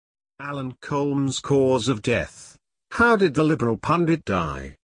Alan Colmes' cause of death. How did the Liberal pundit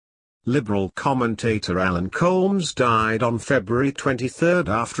die? Liberal commentator Alan Colmes died on February 23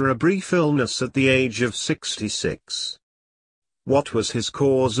 after a brief illness at the age of 66. What was his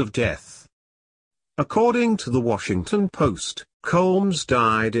cause of death? According to the Washington Post, Colmes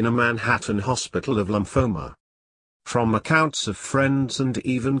died in a Manhattan hospital of lymphoma. From accounts of friends and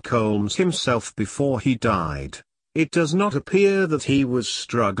even Colmes himself before he died, it does not appear that he was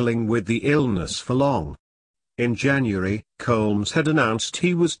struggling with the illness for long. In January, Colmes had announced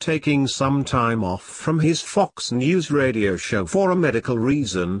he was taking some time off from his Fox News radio show for a medical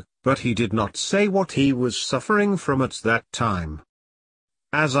reason, but he did not say what he was suffering from at that time.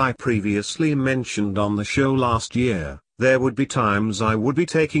 As I previously mentioned on the show last year, there would be times I would be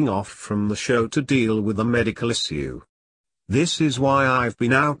taking off from the show to deal with a medical issue. This is why I've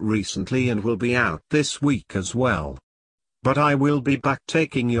been out recently and will be out this week as well. But I will be back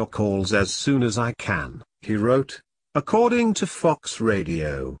taking your calls as soon as I can, he wrote, according to Fox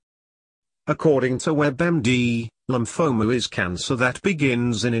Radio. According to WebMD, lymphoma is cancer that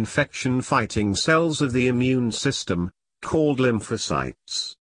begins in infection-fighting cells of the immune system, called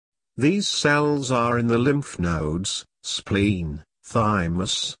lymphocytes. These cells are in the lymph nodes, spleen,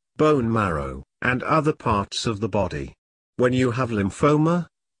 thymus, bone marrow, and other parts of the body. When you have lymphoma,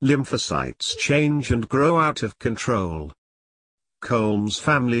 lymphocytes change and grow out of control. Colmes'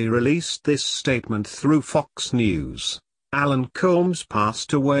 family released this statement through Fox News. Alan Colmes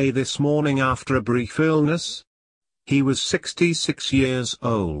passed away this morning after a brief illness. He was 66 years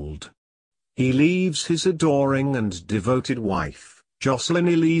old. He leaves his adoring and devoted wife, Jocelyn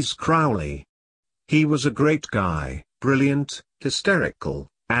Elise Crowley. He was a great guy, brilliant, hysterical,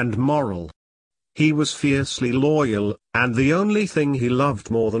 and moral. He was fiercely loyal, and the only thing he loved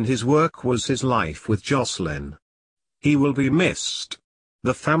more than his work was his life with Jocelyn. He will be missed.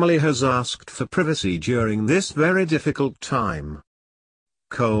 The family has asked for privacy during this very difficult time.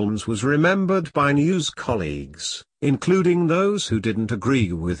 Colmes was remembered by news colleagues, including those who didn't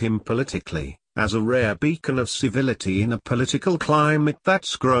agree with him politically, as a rare beacon of civility in a political climate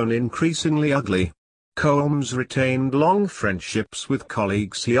that's grown increasingly ugly. Colmes retained long friendships with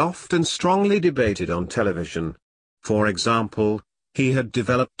colleagues he often strongly debated on television. For example, he had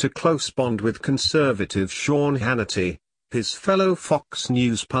developed a close bond with conservative Sean Hannity, his fellow Fox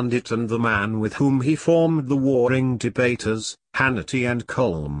News pundit and the man with whom he formed the warring debaters, Hannity and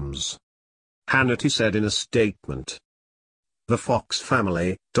Colmes. Hannity said in a statement, "The Fox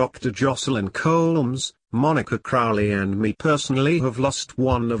family, Dr. Jocelyn Colmes, Monica Crowley and me personally have lost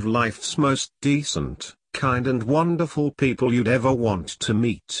one of life's most decent, kind and wonderful people you'd ever want to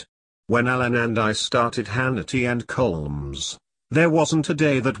meet. When Alan and I started Hannity and Colmes, there wasn't a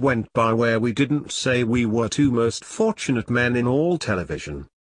day that went by where we didn't say we were two most fortunate men in all television.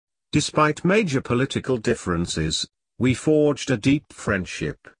 Despite major political differences, we forged a deep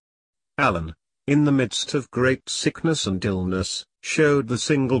friendship. Alan, in the midst of great sickness and illness, showed the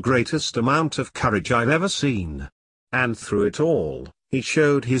single greatest amount of courage I've ever seen. And through it all, he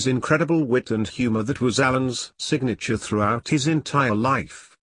showed his incredible wit and humor that was Alan's signature throughout his entire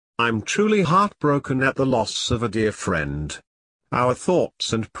life. I'm truly heartbroken at the loss of a dear friend. Our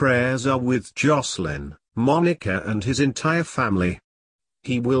thoughts and prayers are with Jocelyn, Monica and his entire family.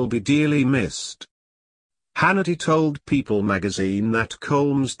 He will be dearly missed." Hannity told People magazine that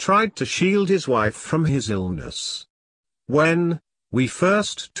Colmes tried to shield his wife from his illness. "When we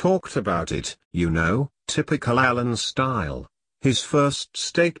first talked about it, typical Alan style, his first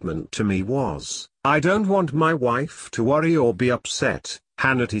statement to me was, 'I don't want my wife to worry or be upset,'"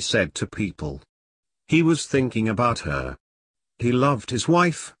 Hannity said to People. He was thinking about her. He loved his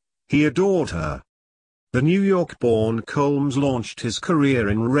wife, he adored her. The New York-born Colmes launched his career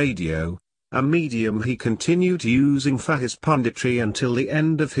in radio, a medium he continued using for his punditry until the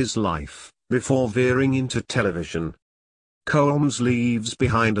end of his life, before veering into television. Colmes leaves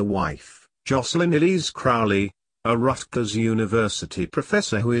behind a wife, Jocelyn Elise Crowley, a Rutgers University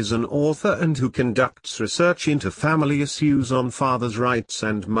professor who is an author and who conducts research into family issues on fathers' rights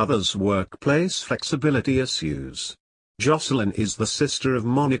and mothers' workplace flexibility issues. Jocelyn is the sister of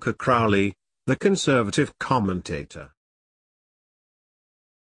Monica Crowley, the conservative commentator.